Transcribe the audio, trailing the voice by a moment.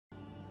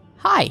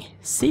Hi,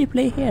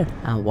 C-Play here,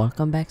 and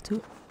welcome back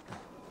to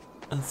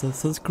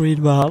Assassin's Creed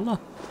Valhalla.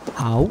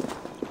 How?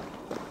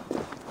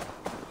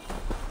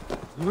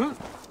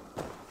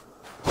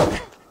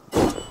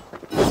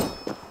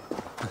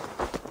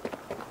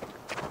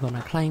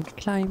 Gonna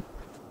climb.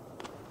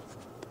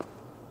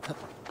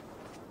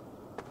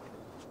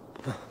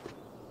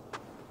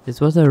 This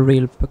was a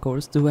real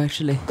parkour do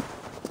actually.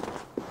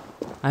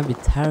 I'd be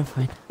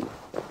terrified.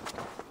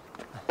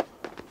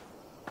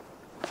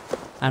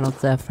 I'm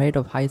not afraid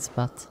of heights,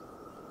 but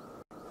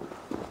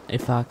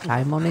if I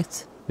climb on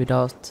it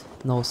without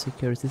no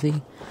security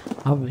thing,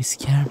 I will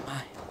scare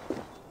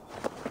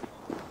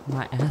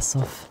my ass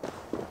off.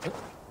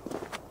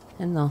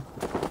 And no.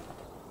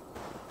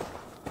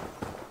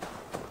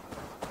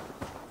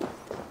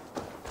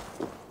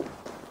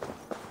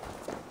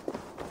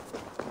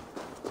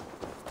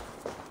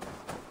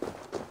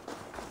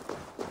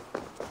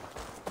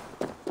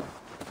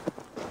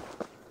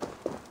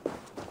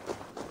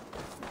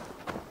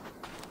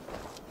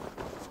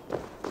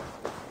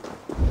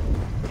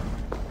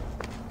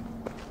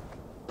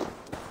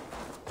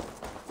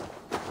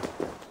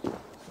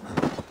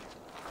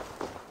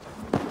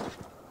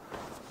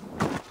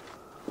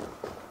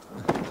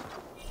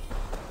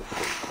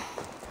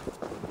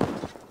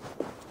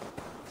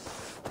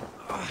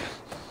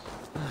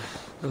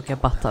 Okay,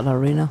 battle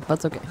arena,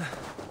 that's okay.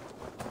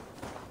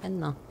 And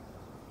no.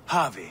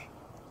 Harvey,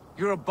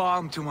 you're a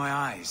balm to my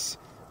eyes.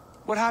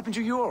 What happened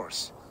to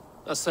yours?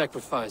 A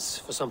sacrifice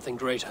for something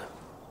greater.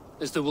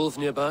 Is the wolf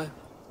nearby?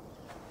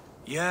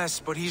 Yes,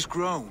 but he's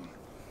grown.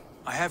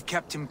 I have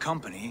kept him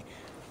company,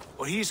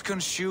 but he's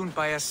consumed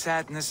by a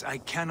sadness I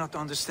cannot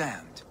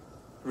understand.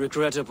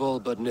 Regrettable,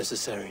 but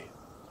necessary.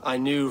 I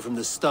knew from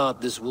the start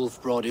this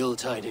wolf brought ill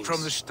tidings.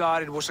 From the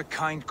start it was a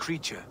kind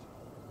creature.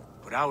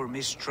 But our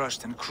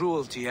mistrust and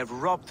cruelty have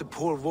robbed the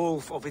poor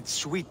wolf of its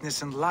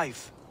sweetness and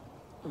life.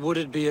 Would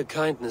it be a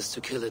kindness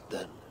to kill it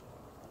then?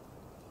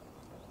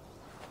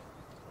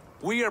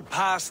 We are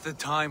past the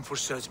time for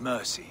such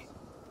mercy.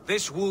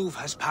 This wolf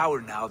has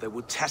power now that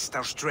would test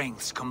our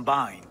strengths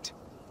combined.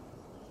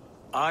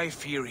 I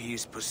fear he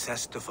is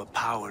possessed of a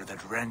power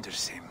that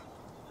renders him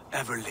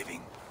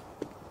ever-living.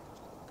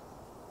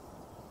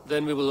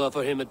 Then we will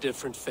offer him a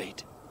different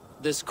fate.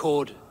 This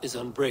cord is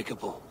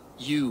unbreakable.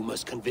 You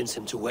must convince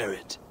him to wear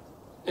it.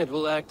 It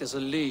will act as a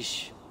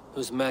leash,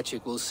 whose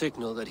magic will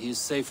signal that he is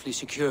safely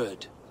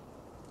secured.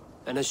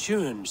 An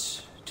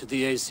assurance to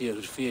the Aesir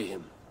who fear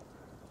him.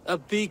 A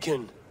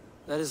beacon,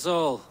 that is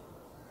all.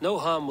 No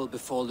harm will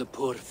befall the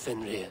poor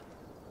Fenrir.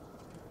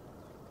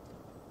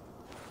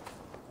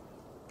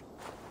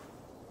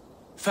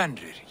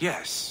 Fenrir,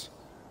 yes.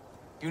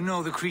 You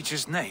know the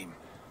creature's name.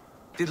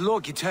 Did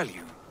Loki tell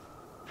you?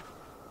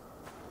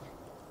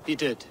 He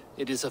did.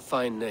 It is a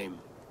fine name.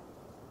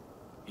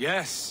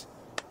 Yes,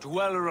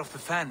 Dweller of the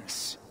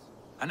Fens.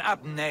 An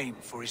apt name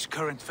for his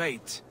current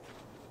fate.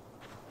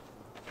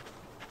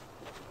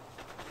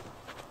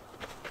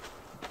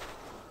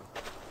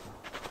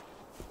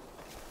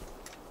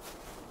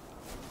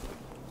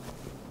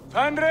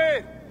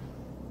 Fenrir!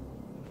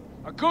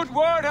 A good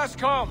word has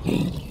come!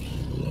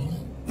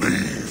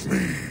 Leave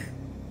me.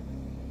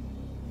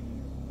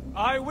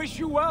 I wish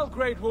you well,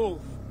 Great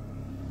Wolf.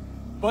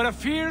 But a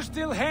fear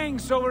still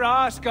hangs over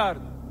Asgard.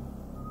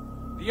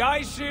 The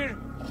Aesir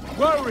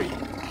worry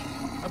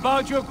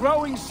about your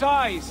growing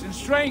size and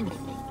strength.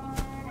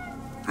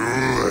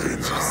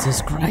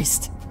 Jesus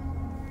Christ.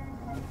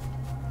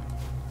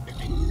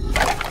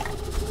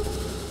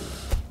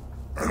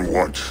 And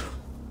what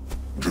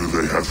do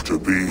they have to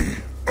be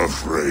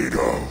afraid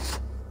of,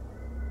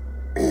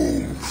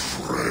 old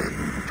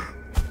friend?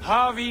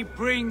 Harvey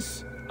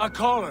brings a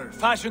collar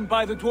fashioned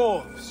by the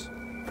dwarves.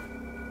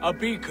 A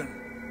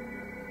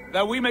beacon,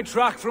 that we may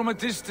track from a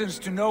distance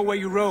to know where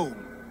you roam.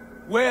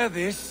 Wear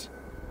this,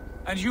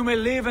 and you may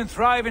live and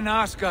thrive in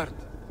Asgard,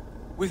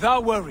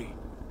 without worry.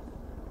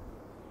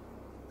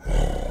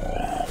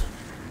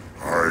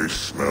 I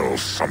smell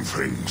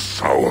something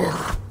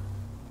sour.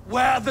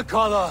 Wear the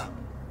collar!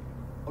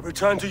 Or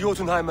return to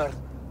Jotunheimer.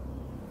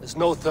 There's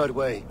no third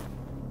way.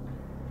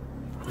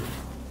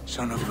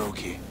 Son of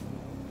Loki,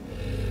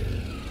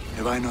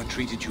 have I not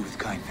treated you with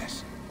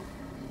kindness?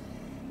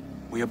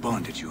 We are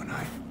bonded, you and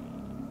I.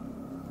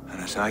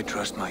 And as I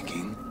trust my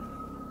king,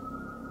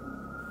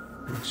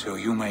 so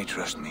you may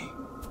trust me.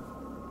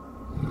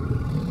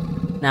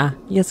 Nah,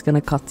 you're just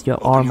gonna cut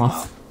your arm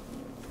off.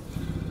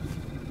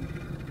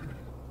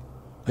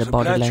 The As a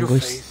body pledge of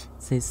language faith,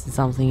 says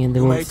something in the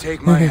you may wolf.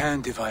 take my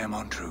hand if I am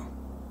untrue.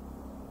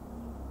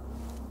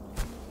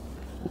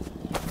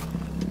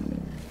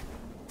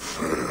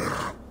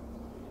 Fair.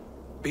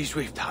 Be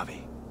swift,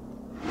 Harvey.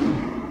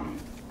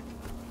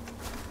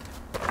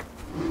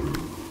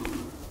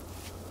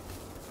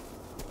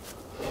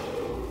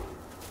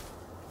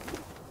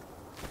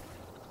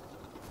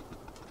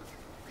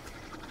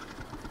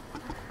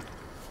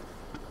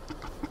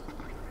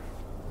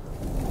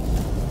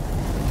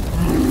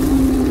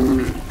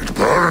 It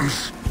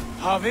burns.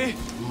 Harvey?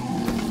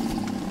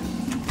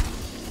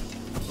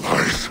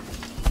 Light.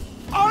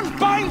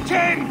 Unbind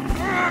him!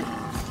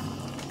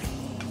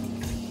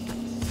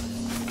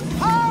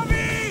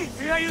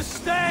 you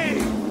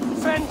stay,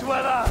 Fen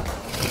Dweller!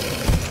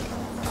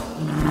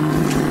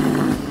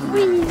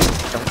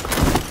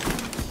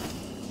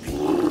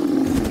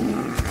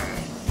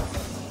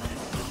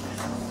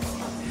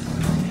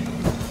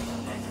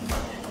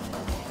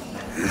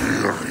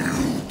 Here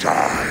you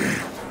die.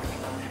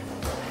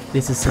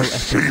 This is so epic.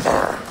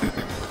 Deceiver!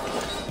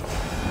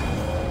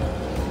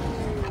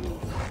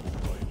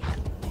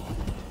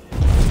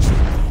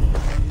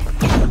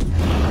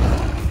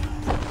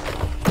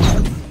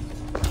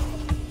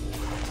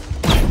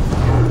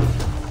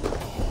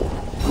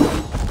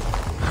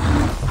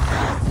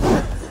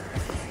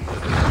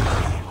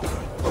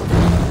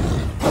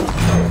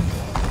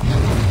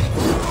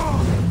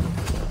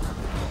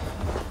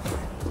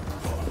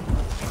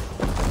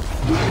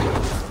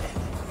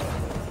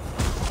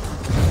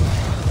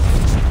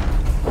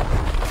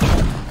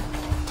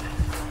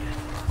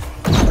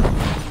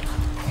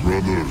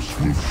 Brothers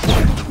will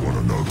fight one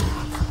another,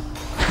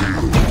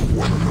 kill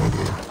one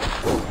another.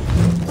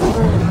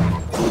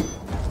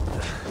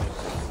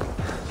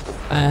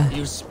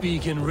 You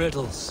speak in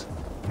riddles.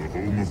 The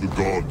home of the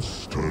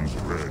gods turns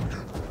red.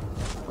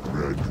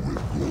 Red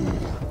with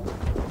gore.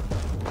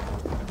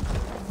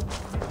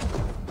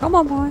 Come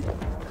on, boy.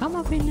 Come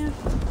on, Fenrir.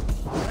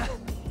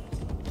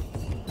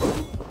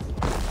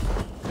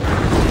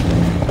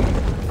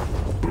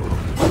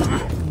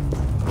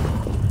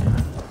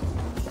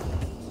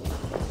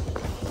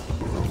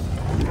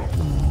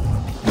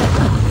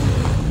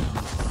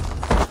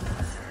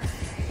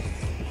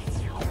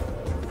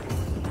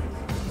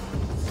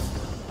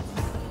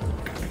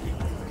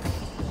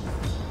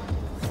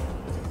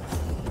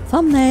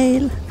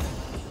 Thumbnail.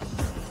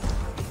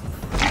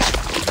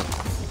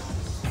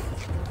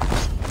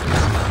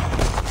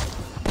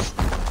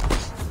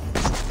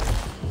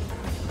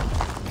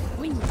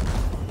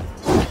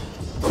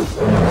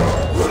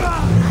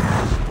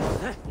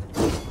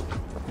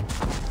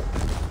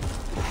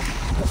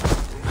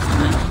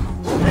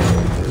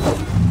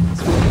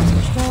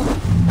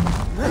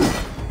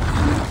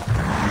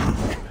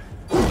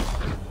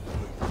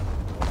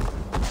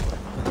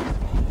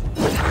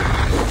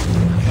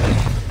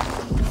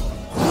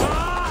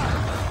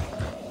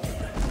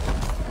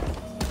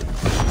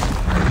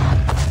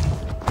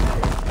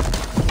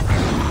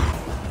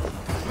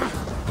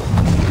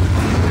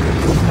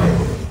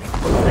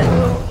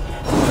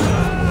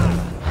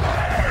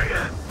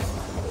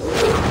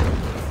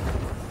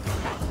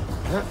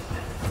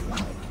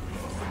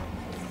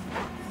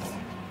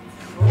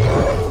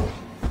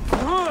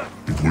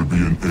 It will be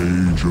an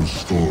age of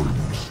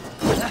storms.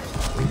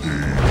 An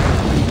age.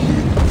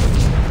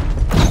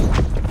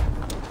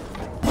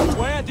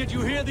 Where did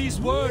you hear these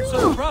words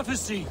of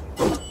prophecy?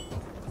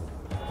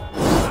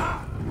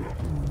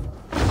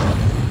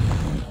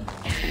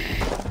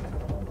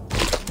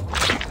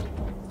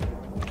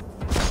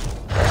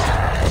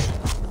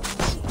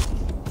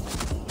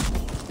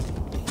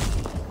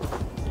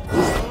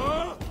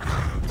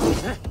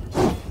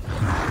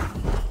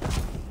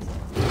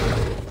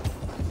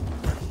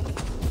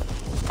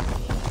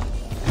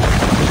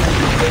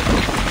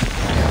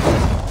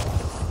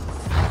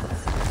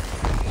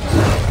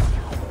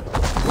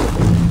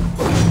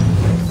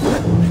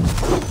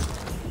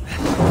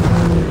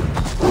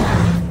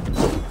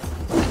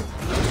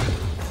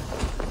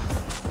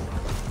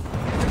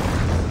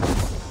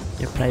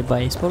 You play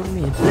baseball with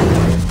me?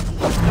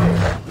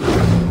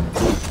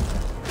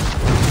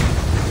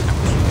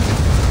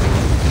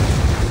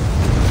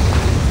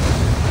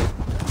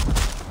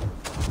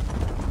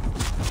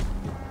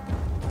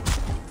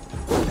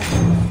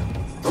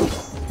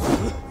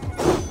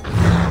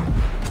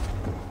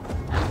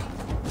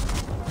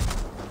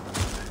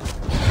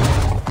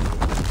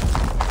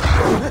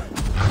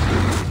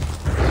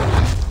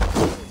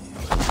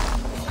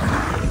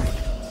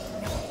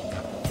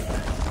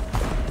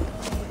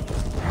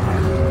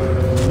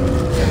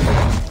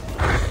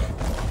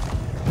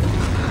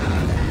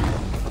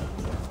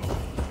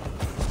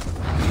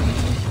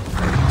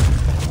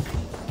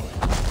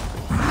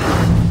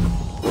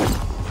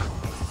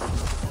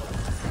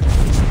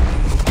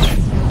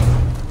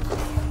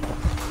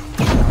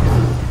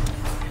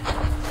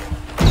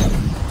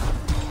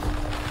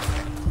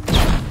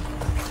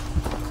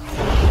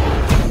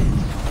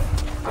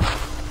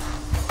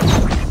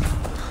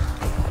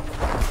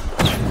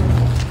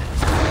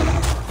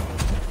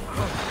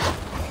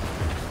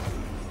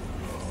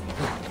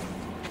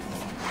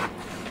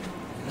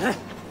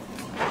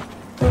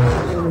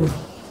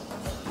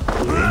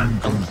 Then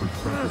comes the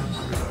second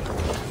day,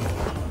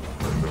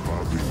 when the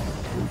Havi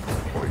will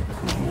fight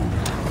for war.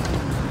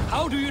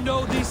 How do you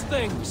know these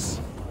things?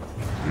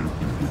 This is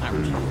the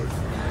daylight.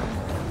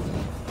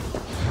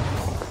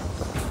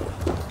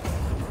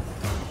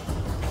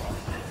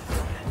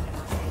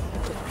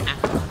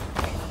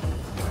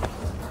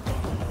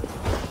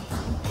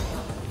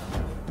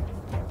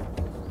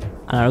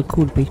 Another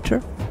cool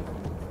picture.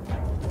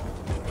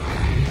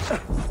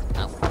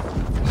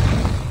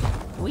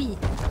 Wee.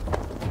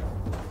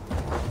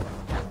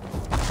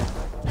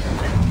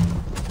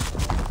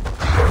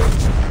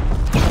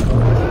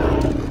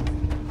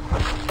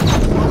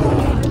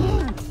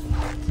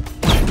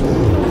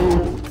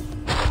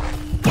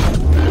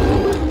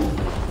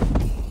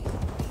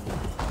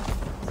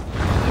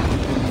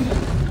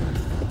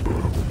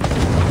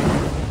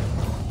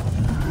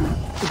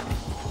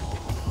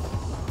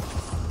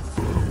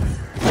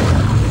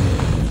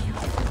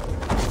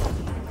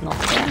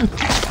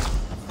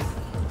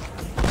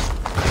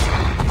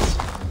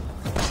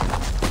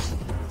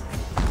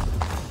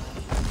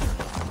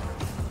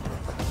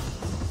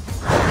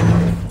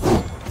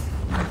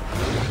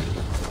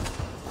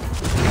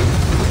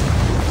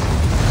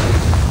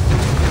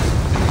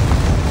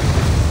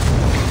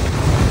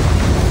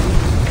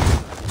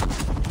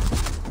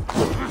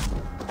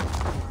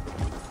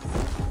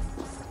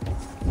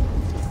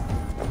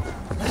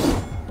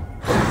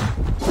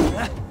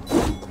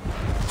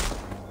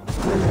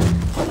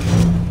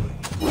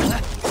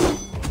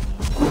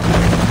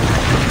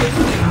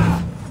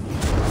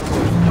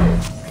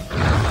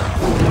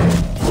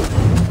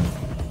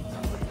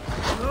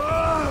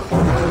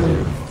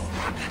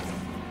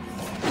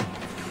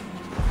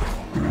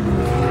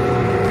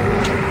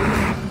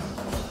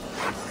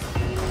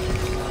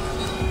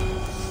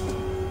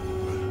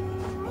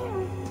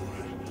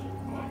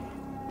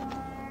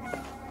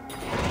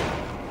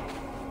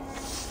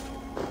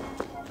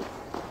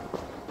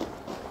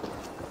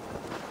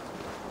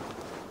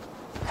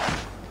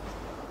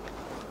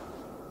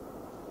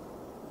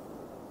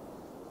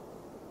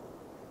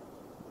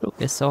 Look,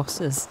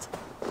 exhausted.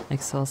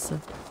 Exhausted.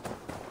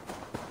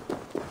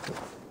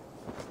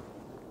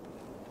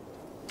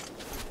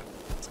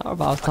 So how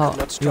about I could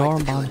not the strike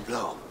the killing armband?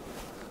 blow.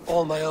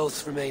 All my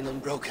oaths remain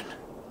unbroken.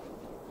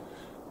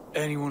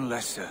 Anyone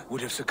lesser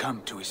would have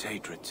succumbed to his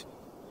hatred.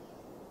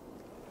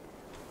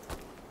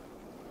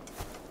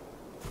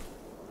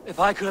 If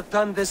I could have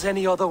done this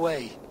any other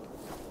way.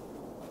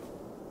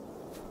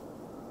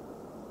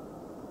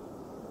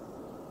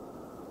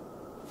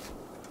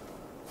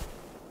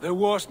 There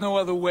was no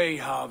other way,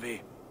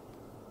 Harvey.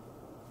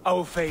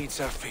 Our fates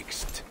are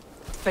fixed.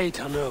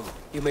 Fate, I know.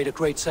 You made a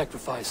great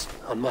sacrifice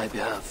on my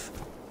behalf.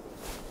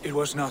 It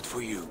was not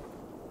for you.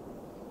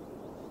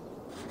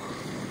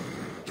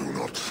 Do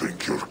not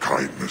think your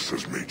kindness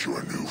has made you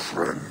a new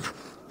friend,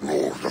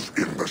 Lord of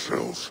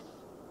Imbeciles.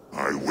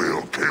 I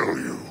will kill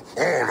you,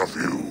 all of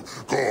you,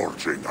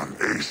 gorging on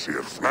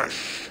Aesir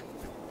flesh.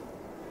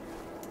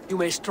 You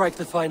may strike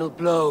the final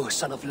blow,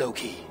 son of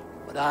Loki.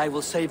 But I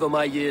will savor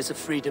my years of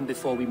freedom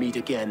before we meet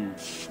again.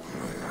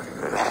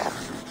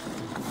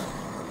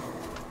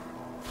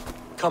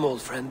 Come, old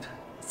friend.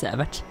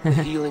 Savage. The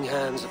healing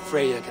hands of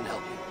Freya can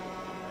help you.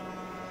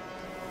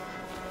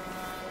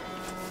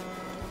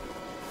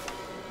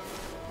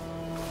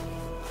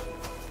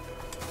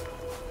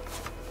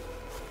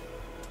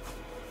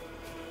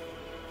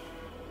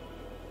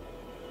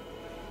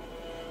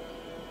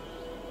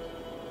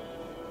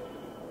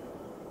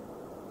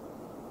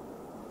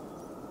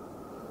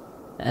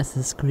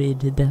 Assassin's Creed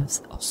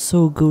devs are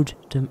so good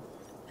to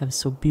have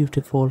so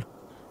beautiful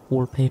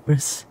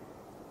wallpapers.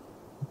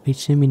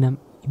 Which in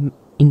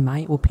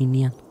my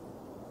opinion.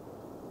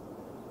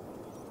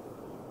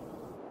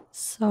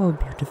 So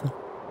beautiful.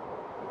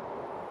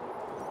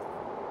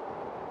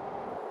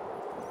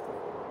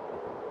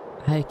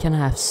 I can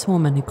have so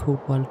many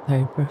cool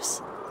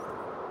wallpapers.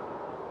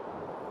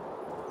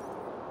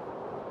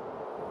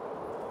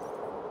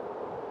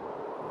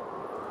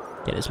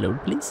 Get it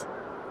load, please.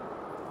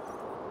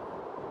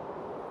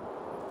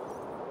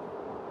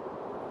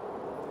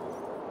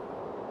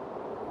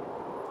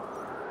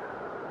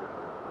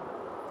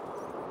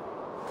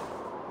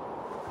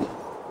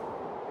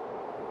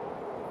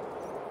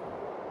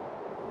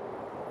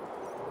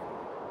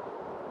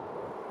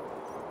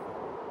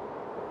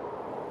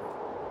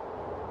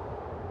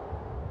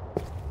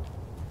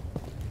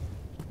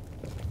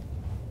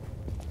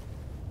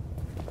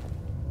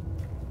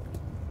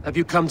 Have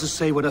you come to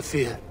say what I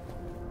fear?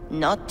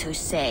 Not to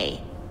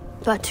say,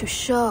 but to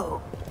show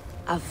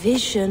a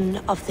vision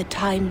of the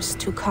times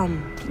to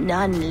come.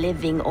 none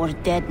living or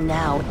dead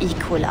now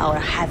equal our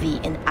heavy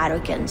in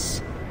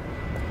arrogance.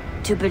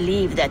 To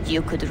believe that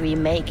you could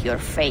remake your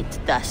fate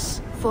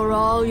thus. For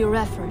all your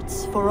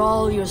efforts, for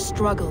all your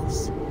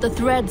struggles, the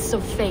threads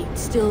of fate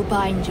still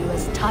bind you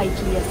as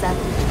tightly as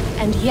ever.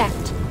 And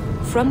yet,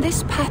 from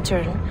this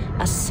pattern,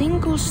 a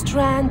single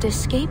strand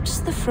escapes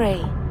the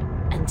fray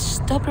and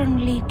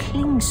stubbornly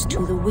clings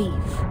to the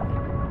weave.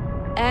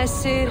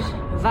 Aesir,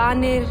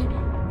 Vanir,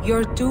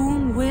 your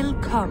doom will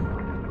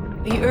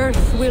come. The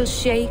earth will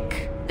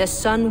shake, the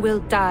sun will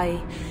die.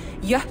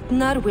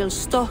 Jötnar will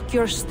stalk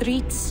your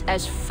streets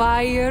as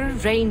fire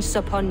rains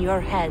upon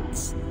your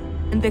heads.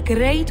 And the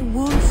great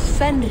wolf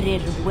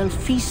Fenrir will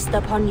feast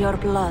upon your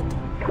blood.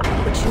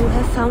 But you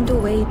have found a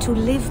way to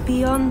live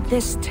beyond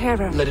this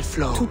terror. Let it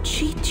flow. To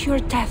cheat your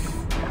death.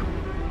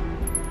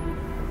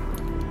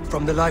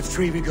 From the life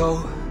tree we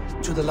go,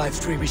 to the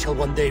life tree we shall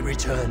one day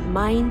return.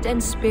 Mind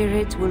and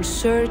spirit will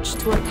surge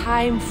to a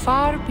time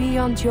far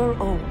beyond your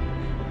own.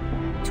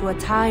 To a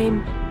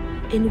time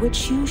in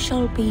which you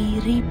shall be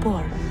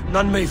reborn.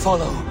 None may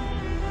follow.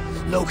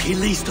 Loki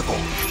least of all.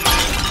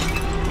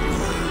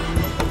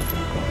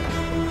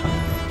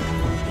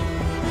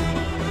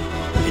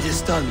 It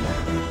is done.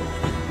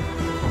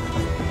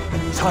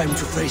 Time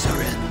to face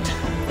our end.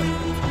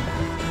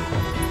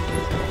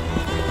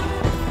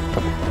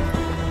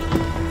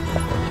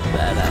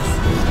 Badass.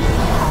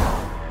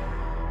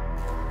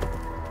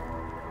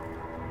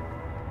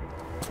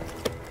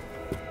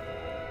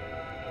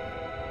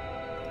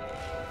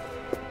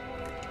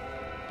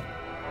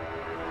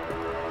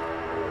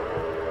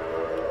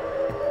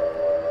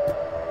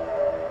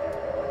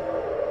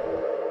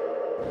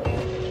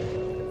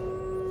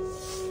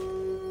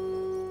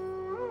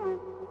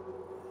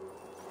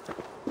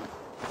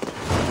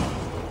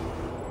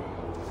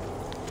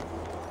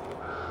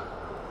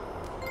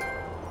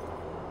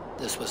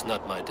 This was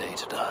not my day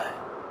to die.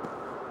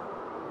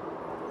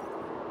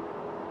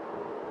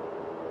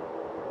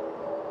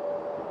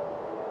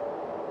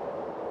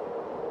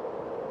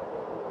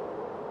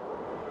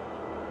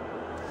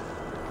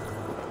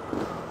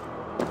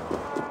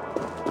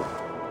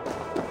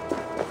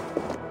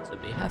 So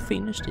we have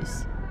finished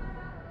this.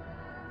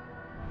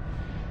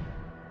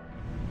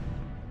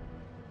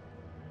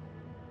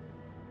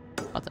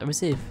 But I will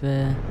see if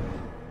the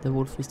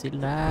wolf is still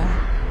there.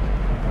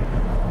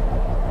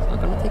 So I'm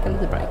gonna take a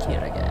little break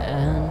here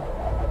again.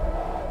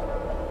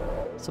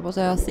 So what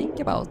do I think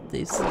about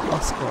this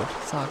Asgard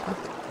saga?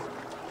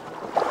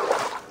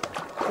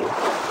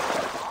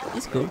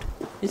 It's good.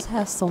 It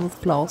has some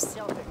flaws.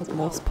 but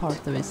most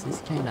part of it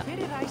is kinda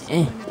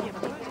eh.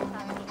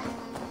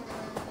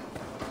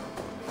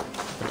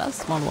 The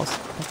last one was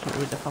actually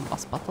really fun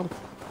boss battle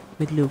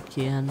with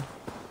Loki and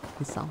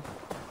his son.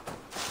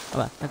 Oh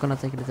well, I'm gonna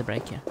take a little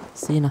break here.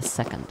 See you in a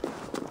second.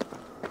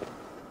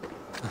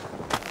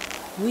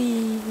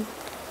 Wee.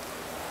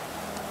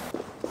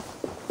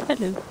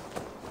 Hello.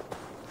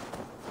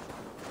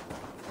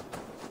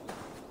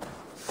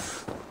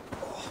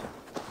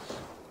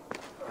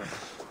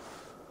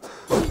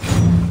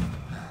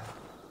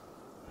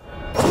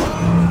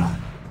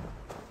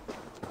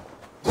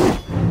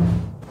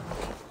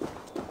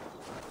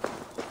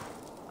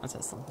 I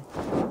said something.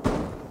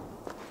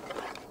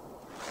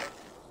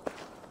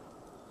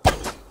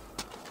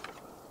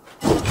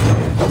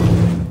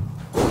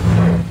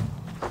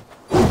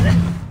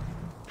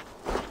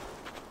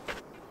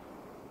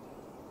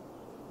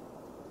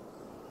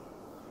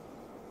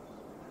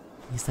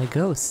 He's a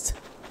ghost.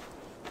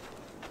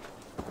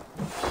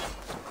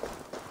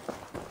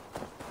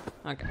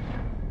 Okay.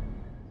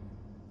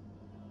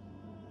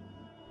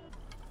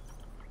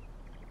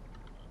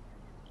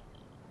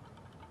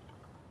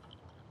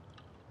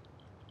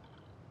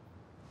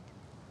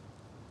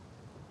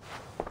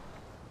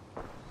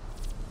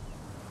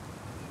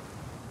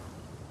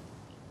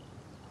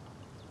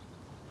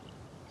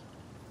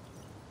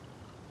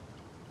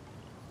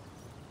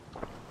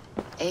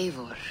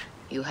 Eivor,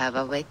 you have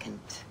awakened.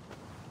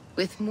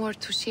 With more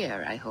to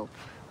share, I hope.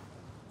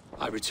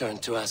 I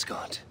returned to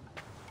Asgard.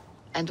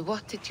 And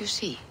what did you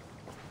see?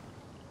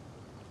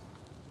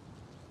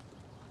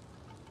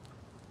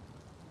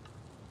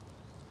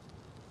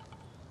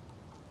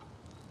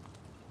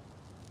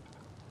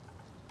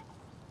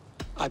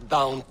 I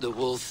bound the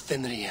wolf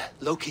Fenrir,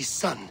 Loki's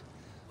son,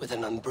 with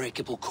an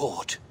unbreakable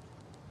cord.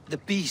 The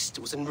beast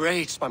was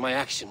enraged by my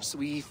actions.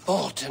 We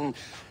fought and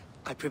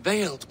I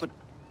prevailed, but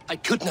I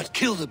could not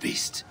kill the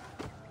beast.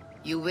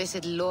 You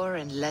visit lore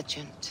and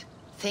legend.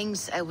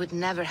 Things I would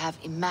never have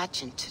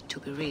imagined to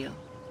be real.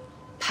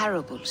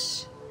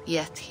 Parables,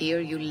 yet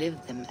here you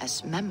live them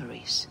as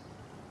memories.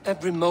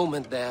 Every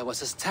moment there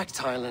was as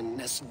tactile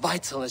and as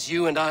vital as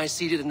you and I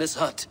seated in this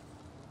hut.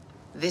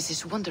 This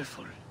is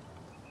wonderful.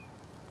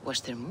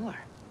 Was there more?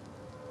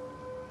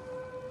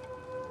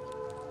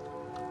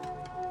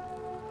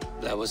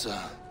 There was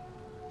a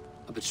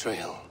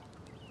betrayal.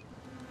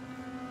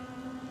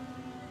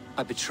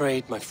 I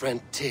betrayed my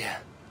friend Tyr.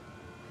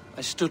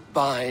 I stood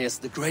by as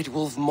the great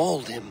wolf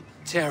mauled him,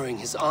 tearing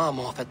his arm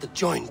off at the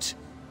joint.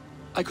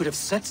 I could have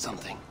said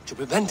something to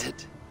prevent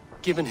it,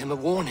 given him a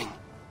warning.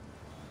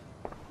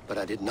 But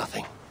I did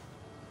nothing.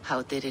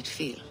 How did it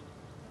feel?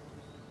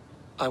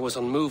 I was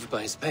unmoved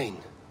by his pain.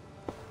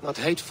 Not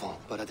hateful,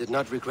 but I did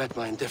not regret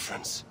my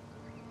indifference.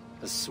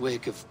 A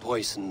swig of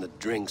poison that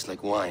drinks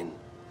like wine.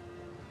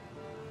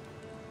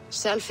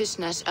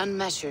 Selfishness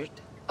unmeasured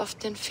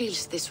often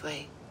feels this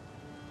way.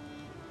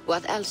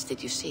 What else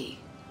did you see?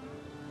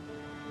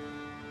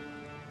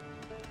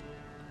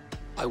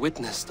 I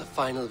witnessed the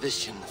final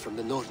vision from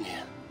the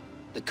Nornir,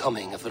 the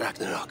coming of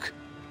Ragnarok.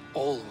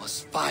 All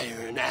was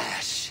fire and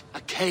ash,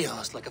 a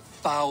chaos like a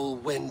foul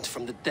wind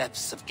from the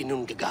depths of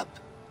Ginnungagap.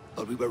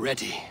 But we were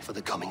ready for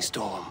the coming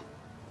storm.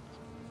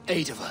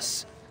 8 of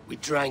us, we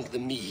drank the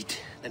mead,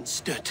 then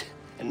stood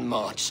and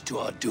marched to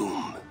our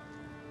doom.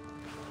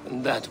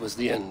 And that was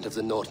the end of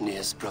the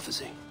Nornir's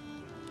prophecy.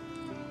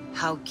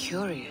 How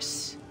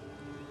curious.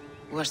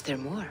 Was there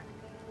more?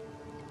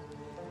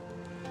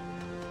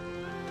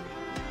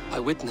 I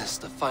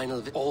witnessed the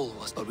final all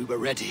was, but we were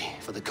ready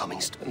for the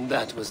coming storm. And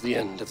that was the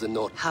end of the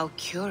North. How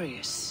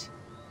curious.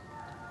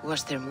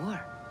 Was there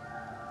more?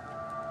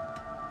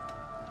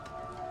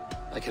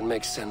 I can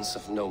make sense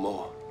of no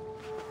more.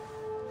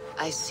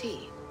 I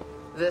see.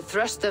 The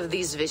thrust of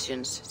these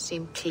visions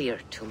seem clear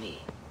to me.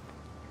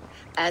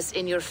 As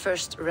in your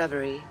first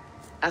reverie,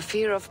 a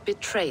fear of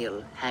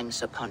betrayal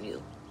hangs upon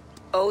you.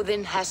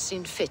 Odin has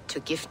seen fit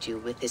to gift you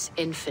with his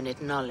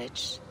infinite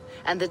knowledge,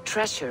 and the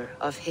treasure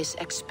of his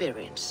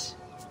experience.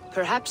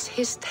 Perhaps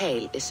his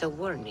tale is a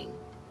warning.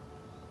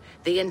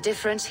 The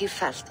indifference he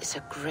felt is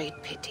a great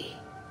pity.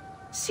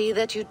 See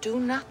that you do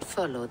not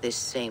follow this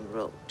same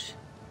road.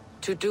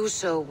 To do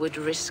so would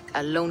risk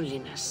a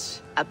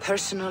loneliness, a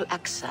personal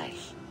exile,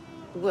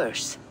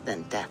 worse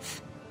than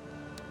death.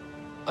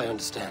 I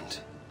understand.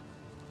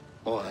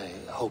 Or I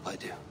hope I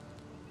do.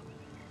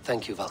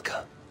 Thank you,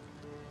 Valka.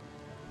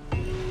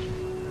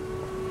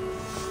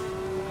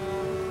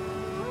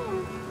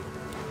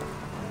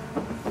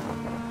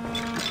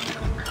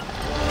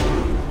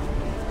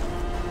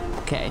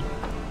 Okay.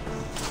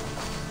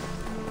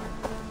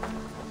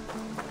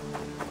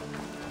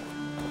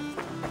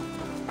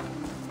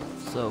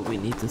 So we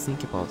need to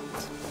think about.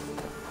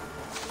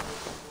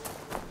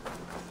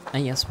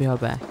 And yes, we are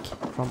back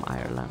from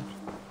Ireland.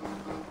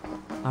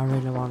 I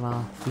really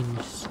wanna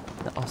finish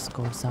the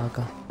Asgard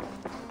saga.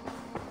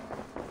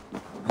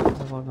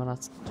 So we're gonna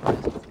try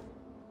it.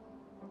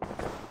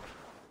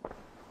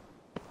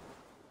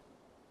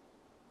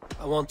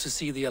 I want to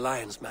see the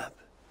Alliance map.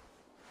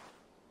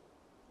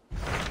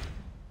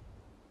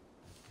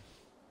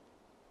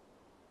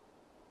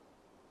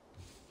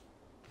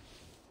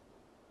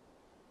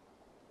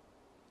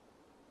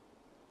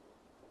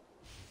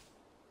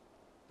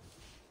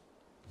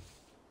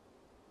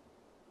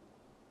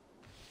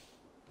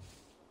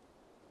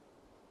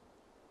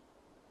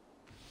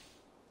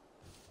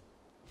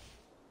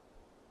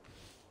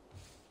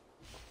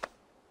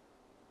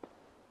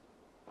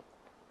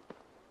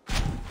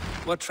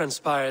 What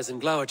transpires in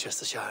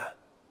Gloucestershire?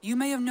 You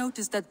may have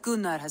noticed that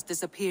Gunnar has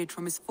disappeared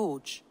from his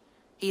forge.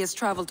 He has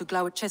traveled to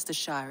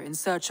Gloucestershire in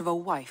search of a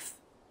wife.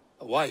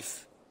 A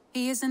wife?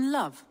 He is in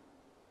love.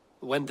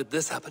 When did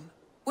this happen?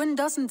 When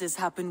doesn't this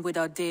happen with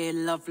our dear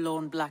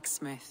lovelorn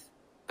blacksmith?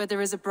 But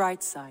there is a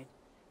bright side.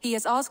 He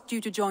has asked you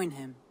to join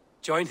him.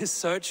 Join his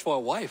search for a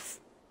wife?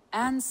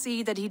 And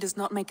see that he does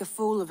not make a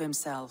fool of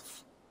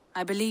himself.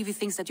 I believe he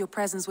thinks that your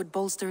presence would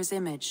bolster his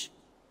image.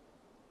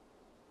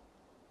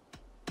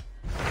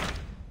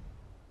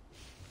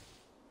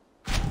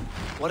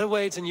 What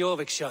awaits in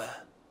Jorvikshire?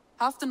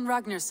 Halfdan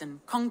Ragnarsson,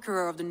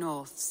 conqueror of the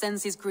north,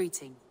 sends his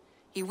greeting.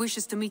 He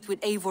wishes to meet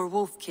with Eivor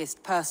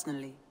Wolfkist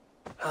personally.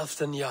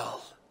 Halfdan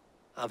Jarl.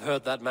 I've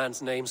heard that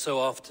man's name so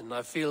often,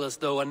 I feel as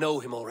though I know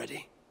him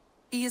already.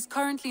 He is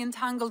currently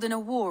entangled in a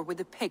war with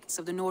the Picts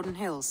of the Northern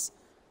Hills.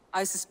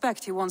 I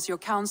suspect he wants your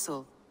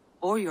counsel,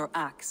 or your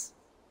axe.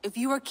 If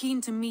you are keen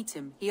to meet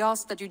him, he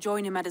asks that you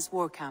join him at his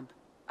war camp.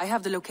 I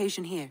have the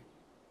location here.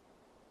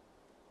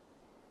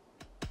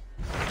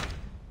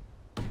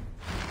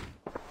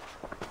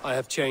 I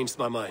have changed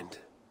my mind.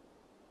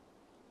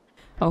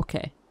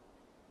 Okay.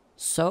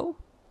 So?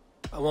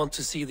 I want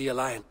to see the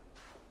Alliance.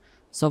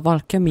 So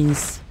Valka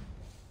means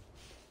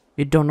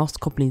we do not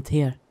complete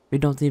here. We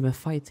don't even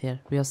fight here.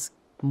 We just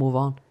move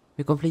on.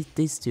 We complete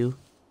these two.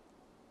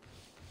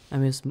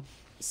 And we just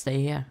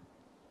stay here.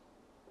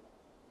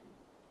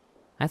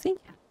 I think.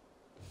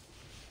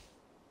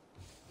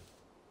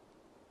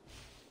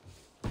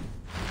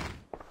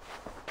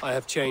 I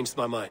have changed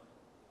my mind.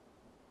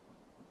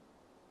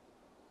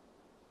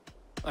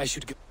 I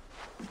should go.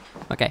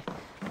 Okay.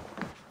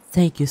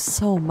 Thank you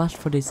so much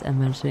for this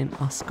adventure in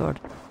Asgard.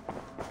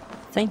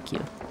 Thank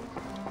you.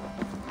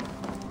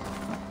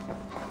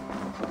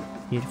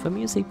 Beautiful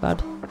music,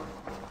 bud.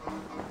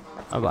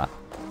 Alright.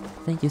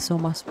 Thank you so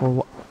much for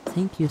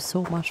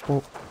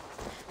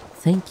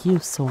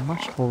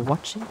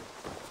watching.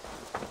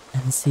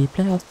 And see you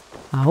play out.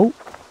 Ow.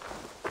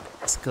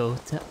 Let's go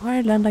to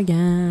Ireland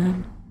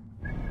again.